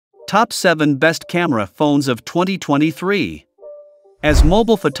Top 7 Best Camera Phones of 2023. As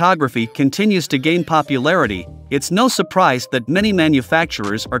mobile photography continues to gain popularity, it's no surprise that many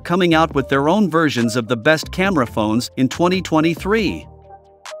manufacturers are coming out with their own versions of the best camera phones in 2023.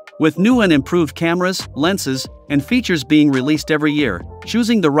 With new and improved cameras, lenses, and features being released every year,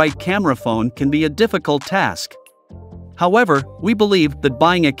 choosing the right camera phone can be a difficult task. However, we believe that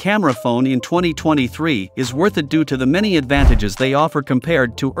buying a camera phone in 2023 is worth it due to the many advantages they offer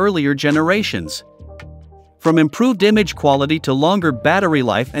compared to earlier generations. From improved image quality to longer battery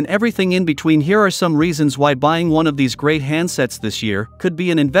life and everything in between, here are some reasons why buying one of these great handsets this year could be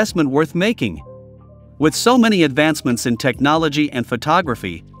an investment worth making. With so many advancements in technology and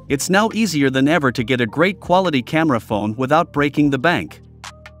photography, it's now easier than ever to get a great quality camera phone without breaking the bank.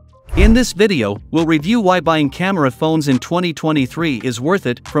 In this video, we'll review why buying camera phones in 2023 is worth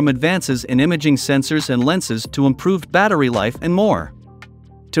it, from advances in imaging sensors and lenses to improved battery life and more.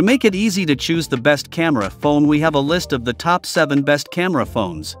 To make it easy to choose the best camera phone, we have a list of the top 7 best camera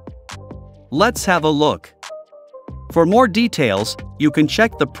phones. Let's have a look. For more details, you can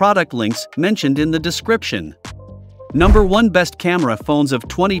check the product links mentioned in the description. Number 1 Best Camera Phones of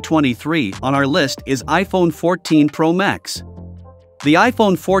 2023 on our list is iPhone 14 Pro Max. The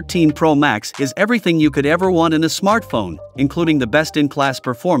iPhone 14 Pro Max is everything you could ever want in a smartphone, including the best-in-class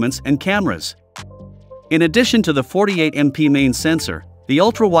performance and cameras. In addition to the 48MP main sensor, the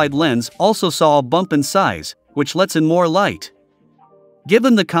ultra-wide lens also saw a bump in size, which lets in more light.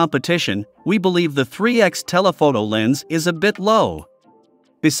 Given the competition, we believe the 3x telephoto lens is a bit low.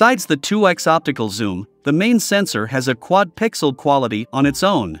 Besides the 2x optical zoom, the main sensor has a quad-pixel quality on its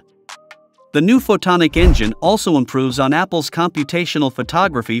own. The new photonic engine also improves on Apple's computational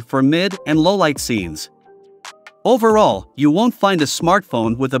photography for mid- and low-light scenes. Overall, you won't find a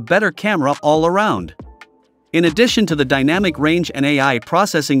smartphone with a better camera all around. In addition to the dynamic range and AI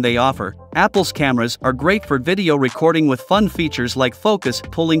processing they offer, Apple's cameras are great for video recording with fun features like focus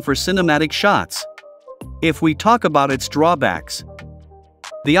pulling for cinematic shots. If we talk about its drawbacks,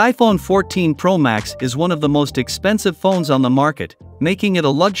 the iPhone 14 Pro Max is one of the most expensive phones on the market, making it a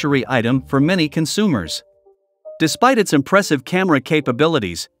luxury item for many consumers. Despite its impressive camera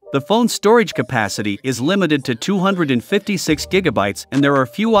capabilities, the phone's storage capacity is limited to 256 GB, and there are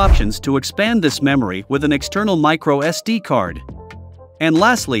few options to expand this memory with an external micro SD card. And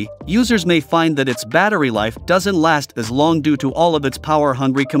lastly, users may find that its battery life doesn't last as long due to all of its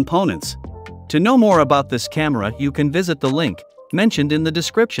power-hungry components. To know more about this camera, you can visit the link mentioned in the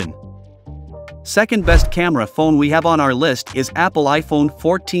description. Second best camera phone we have on our list is Apple iPhone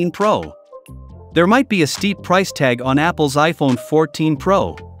 14 Pro. There might be a steep price tag on Apple's iPhone 14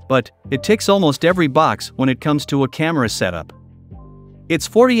 Pro, but it ticks almost every box when it comes to a camera setup. Its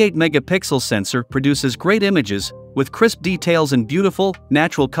 48-megapixel sensor produces great images with crisp details and beautiful,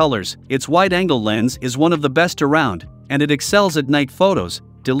 natural colors. Its wide-angle lens is one of the best around, and it excels at night photos,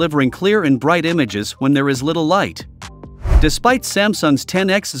 delivering clear and bright images when there is little light. Despite Samsung's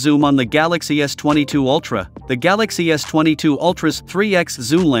 10x zoom on the Galaxy S22 Ultra, the Galaxy S22 Ultra's 3x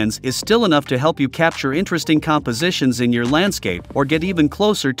zoom lens is still enough to help you capture interesting compositions in your landscape or get even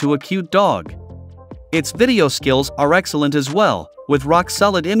closer to a cute dog. Its video skills are excellent as well, with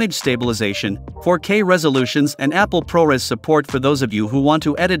rock-solid image stabilization, 4K resolutions, and Apple ProRes support for those of you who want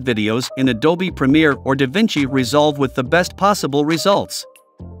to edit videos in Adobe Premiere or DaVinci Resolve with the best possible results.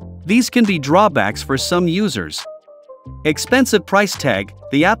 These can be drawbacks for some users. Expensive price tag.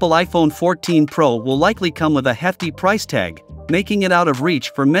 The Apple iPhone 14 Pro will likely come with a hefty price tag, making it out of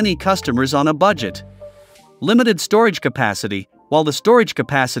reach for many customers on a budget. Limited storage capacity. While the storage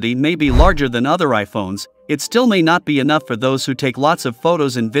capacity may be larger than other iPhones, it still may not be enough for those who take lots of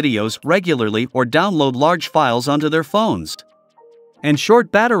photos and videos regularly or download large files onto their phones. And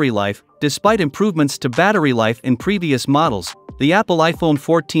short battery life. Despite improvements to battery life in previous models, the Apple iPhone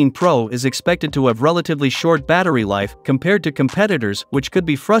 14 Pro is expected to have relatively short battery life compared to competitors, which could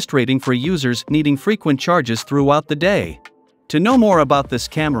be frustrating for users needing frequent charges throughout the day. To know more about this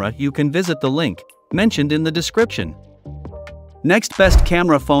camera, you can visit the link mentioned in the description. Next best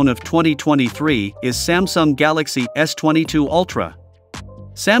camera phone of 2023 is Samsung Galaxy S22 Ultra.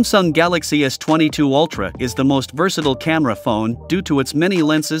 Samsung Galaxy S22 Ultra is the most versatile camera phone due to its many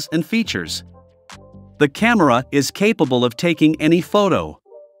lenses and features. The camera is capable of taking any photo.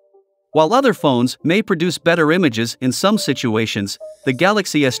 While other phones may produce better images in some situations, the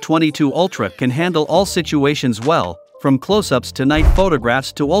Galaxy S22 Ultra can handle all situations well, from close-ups to night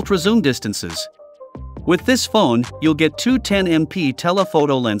photographs to ultra-zoom distances. With this phone, you'll get two 10MP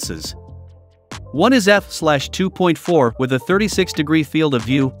telephoto lenses. One is f/2.4 with a 36-degree field of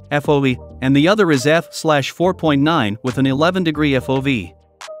view, FOV, and the other is f/4.9 with an 11-degree FOV.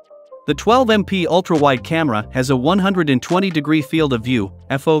 The 12MP ultra-wide camera has a 120-degree field of view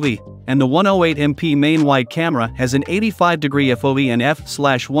 (FOV), and the 108MP main-wide camera has an 85-degree FOV and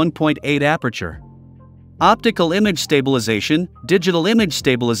f/1.8 aperture. Optical image stabilization, digital image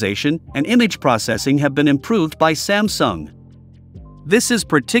stabilization, and image processing have been improved by Samsung. This is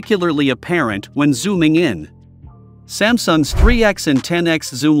particularly apparent when zooming in. Samsung's 3x and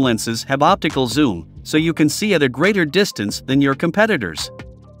 10x zoom lenses have optical zoom, so you can see at a greater distance than your competitors.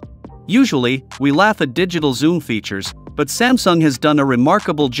 Usually, we laugh at digital zoom features, but Samsung has done a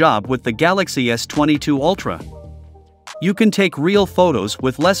remarkable job with the Galaxy S22 Ultra. You can take real photos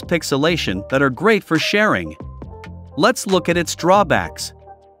with less pixelation that are great for sharing. Let's look at its drawbacks.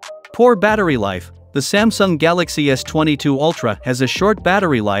 Poor battery life. The Samsung Galaxy S22 Ultra has a short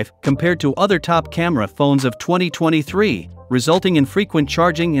battery life compared to other top camera phones of 2023, resulting in frequent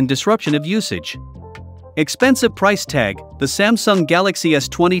charging and disruption of usage. Expensive price tag. The Samsung Galaxy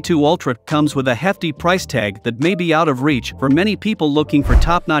S22 Ultra comes with a hefty price tag that may be out of reach for many people looking for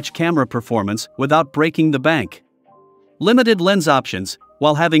top-notch camera performance without breaking the bank. Limited lens options.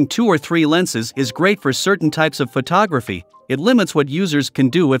 While having 2 or 3 lenses is great for certain types of photography, it limits what users can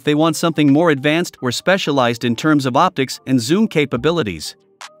do if they want something more advanced or specialized in terms of optics and zoom capabilities.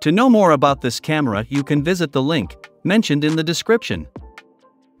 To know more about this camera, you can visit the link mentioned in the description.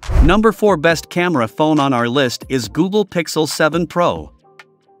 Number 4 best camera phone on our list is Google Pixel 7 Pro.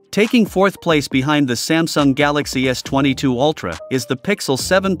 Taking 4th place behind the Samsung Galaxy S22 Ultra is the Pixel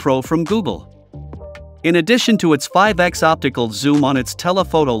 7 Pro from Google. In addition to its 5x optical zoom on its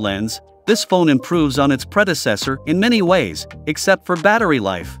telephoto lens, this phone improves on its predecessor in many ways, except for battery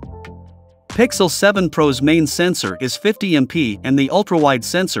life. Pixel 7 Pro's main sensor is 50MP and the ultra-wide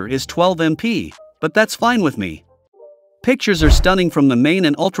sensor is 12MP, but that's fine with me. Pictures are stunning from the main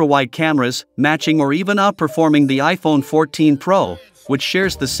and ultra-wide cameras, matching or even outperforming the iPhone 14 Pro, which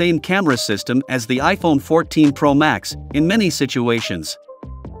shares the same camera system as the iPhone 14 Pro Max in many situations.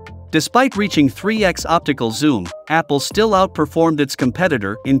 Despite reaching 3x optical zoom, Apple still outperformed its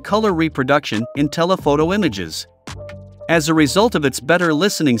competitor in color reproduction in telephoto images. As a result of its better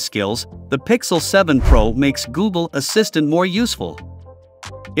listening skills, the Pixel 7 Pro makes Google Assistant more useful.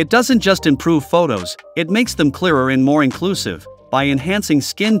 It doesn't just improve photos, it makes them clearer and more inclusive by enhancing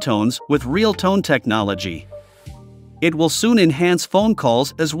skin tones with real tone technology. It will soon enhance phone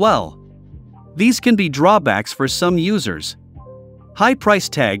calls as well. These can be drawbacks for some users. High price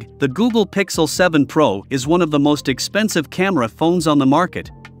tag. The Google Pixel 7 Pro is one of the most expensive camera phones on the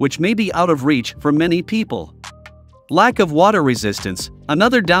market, which may be out of reach for many people. Lack of water resistance.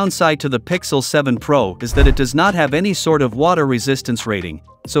 Another downside to the Pixel 7 Pro is that it does not have any sort of water resistance rating,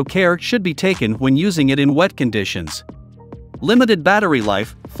 so care should be taken when using it in wet conditions. Limited battery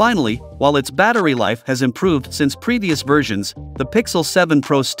life. Finally, while its battery life has improved since previous versions, the Pixel 7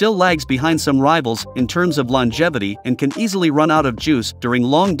 Pro still lags behind some rivals in terms of longevity and can easily run out of juice during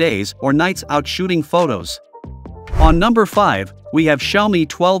long days or nights out shooting photos. On number 5, we have Xiaomi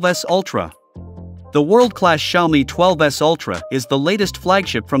 12S Ultra. The world-class Xiaomi 12S Ultra is the latest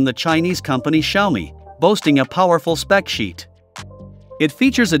flagship from the Chinese company Xiaomi, boasting a powerful spec sheet. It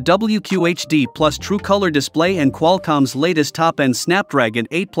features a WQHD Plus True Color display and Qualcomm's latest top-end Snapdragon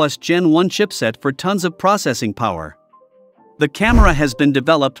 8 Plus Gen 1 chipset for tons of processing power. The camera has been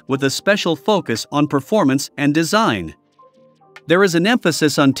developed with a special focus on performance and design. There is an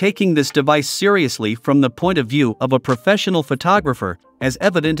emphasis on taking this device seriously from the point of view of a professional photographer, as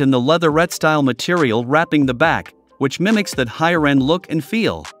evident in the leatherette-style material wrapping the back, which mimics that higher-end look and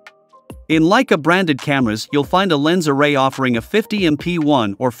feel. In Leica-branded cameras, you'll find a lens array offering a 50MP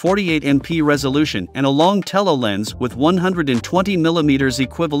or 48MP resolution and a long tele-lens with 120mm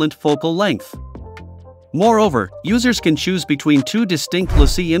equivalent focal length. Moreover, users can choose between 2 distinct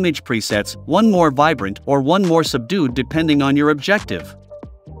lossy image presets, one more vibrant or one more subdued depending on your objective.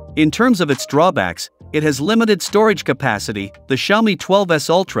 In terms of its drawbacks, it has limited storage capacity. The Xiaomi 12S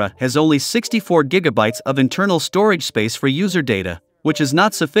Ultra has only 64GB of internal storage space for user data, which is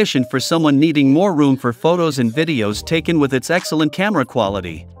not sufficient for someone needing more room for photos and videos taken with its excellent camera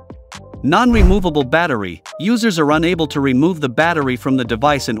quality. Non-removable battery. Users are unable to remove the battery from the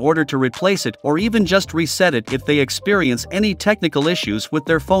device in order to replace it or even just reset it if they experience any technical issues with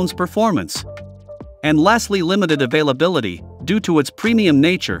their phone's performance. And lastly, limited availability. Due to its premium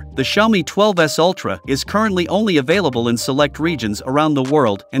nature, the Xiaomi 12S Ultra is currently only available in select regions around the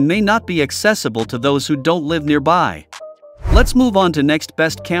world and may not be accessible to those who don't live nearby. Let's move on to next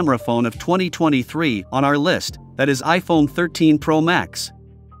best camera phone of 2023 on our list, that is iPhone 13 Pro Max.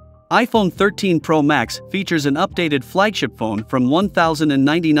 iPhone 13 Pro Max features an updated flagship phone from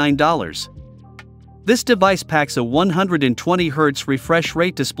 $1,099. This device packs a 120Hz refresh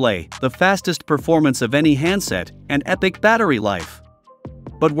rate display, the fastest performance of any handset, and epic battery life.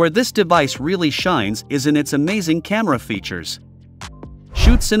 But where this device really shines is in its amazing camera features.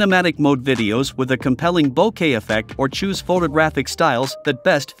 Shoot cinematic mode videos with a compelling bokeh effect or choose photographic styles that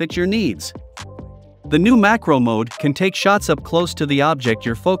best fit your needs. The new macro mode can take shots up close to the object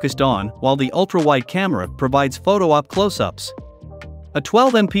you're focused on, while the ultra-wide camera provides photo-op close-ups. A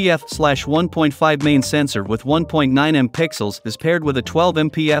 12MP f/1.5 main sensor with 1.9 pixels is paired with a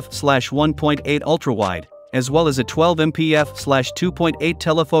 12MP f/1.8 ultra-wide, as well as a 12MP f/2.8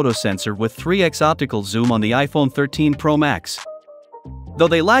 telephoto sensor with 3x optical zoom on the iPhone 13 Pro Max. Though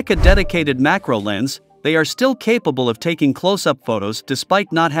they lack a dedicated macro lens, they are still capable of taking close-up photos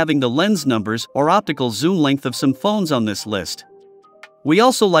despite not having the lens numbers or optical zoom length of some phones on this list. We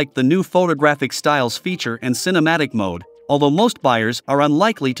also like the new photographic styles feature and cinematic mode, although most buyers are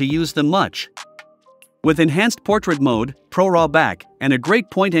unlikely to use them much. With enhanced portrait mode, Pro RAW back, and a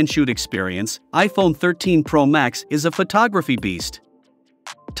great point-and-shoot experience, iPhone 13 Pro Max is a photography beast.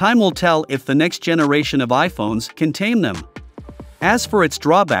 Time will tell if the next generation of iPhones can tame them. As for its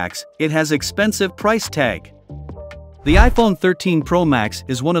drawbacks, it has expensive price tag. The iPhone 13 Pro Max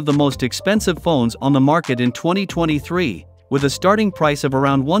is one of the most expensive phones on the market in 2023, with a starting price of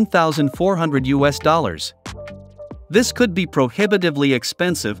around $1,400. This could be prohibitively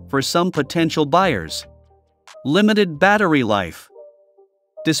expensive for some potential buyers. Limited battery life.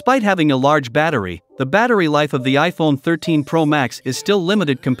 Despite having a large battery, the battery life of the iPhone 13 Pro Max is still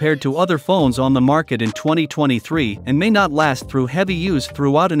limited compared to other phones on the market in 2023 and may not last through heavy use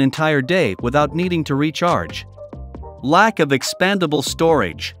throughout an entire day without needing to recharge. Lack of expandable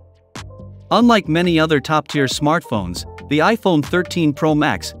storage. Unlike many other top-tier smartphones, the iPhone 13 Pro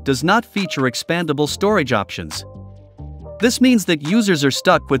Max does not feature expandable storage options. This means that users are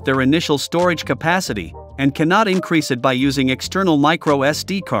stuck with their initial storage capacity and cannot increase it by using external micro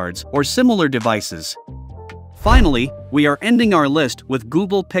SD cards or similar devices. Finally, we are ending our list with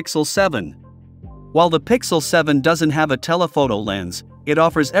Google Pixel 7. While the Pixel 7 doesn't have a telephoto lens, it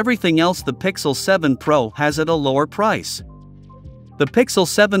offers everything else the Pixel 7 Pro has at a lower price. The Pixel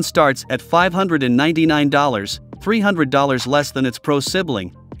 7 starts at $599, $300 less than its Pro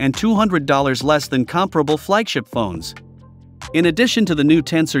sibling, and $200 less than comparable flagship phones. In addition to the new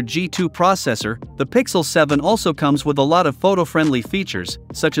Tensor G2 processor, the Pixel 7 also comes with a lot of photo-friendly features,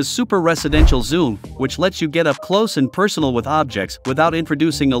 such as super residential zoom, which lets you get up close and personal with objects without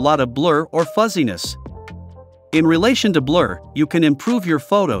introducing a lot of blur or fuzziness. In relation to blur, you can improve your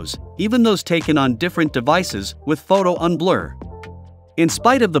photos, even those taken on different devices, with Photo Unblur. In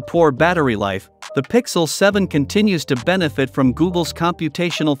spite of the poor battery life, the Pixel 7 continues to benefit from Google's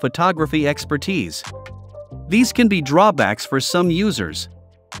computational photography expertise. These can be drawbacks for some users.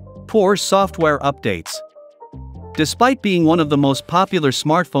 Poor software updates. Despite being one of the most popular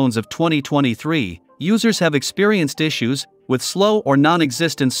smartphones of 2023, users have experienced issues with slow or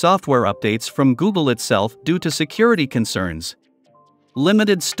non-existent software updates from Google itself due to security concerns.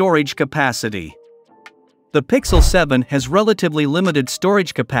 Limited storage capacity. The Pixel 7 has relatively limited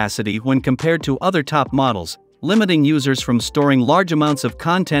storage capacity when compared to other top models, limiting users from storing large amounts of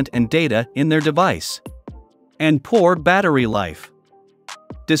content and data in their device. And poor battery life.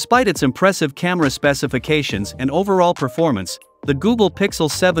 Despite its impressive camera specifications and overall performance, the Google Pixel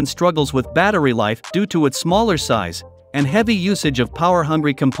 7 struggles with battery life due to its smaller size and heavy usage of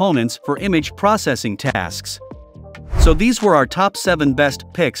power-hungry components for image processing tasks. So these were our top 7 best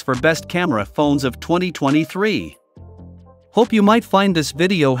picks for best camera phones of 2023. Hope you might find this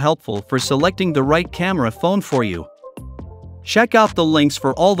video helpful for selecting the right camera phone for you. Check out the links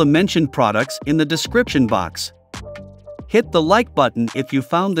for all the mentioned products in the description box. Hit the like button if you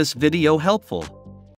found this video helpful.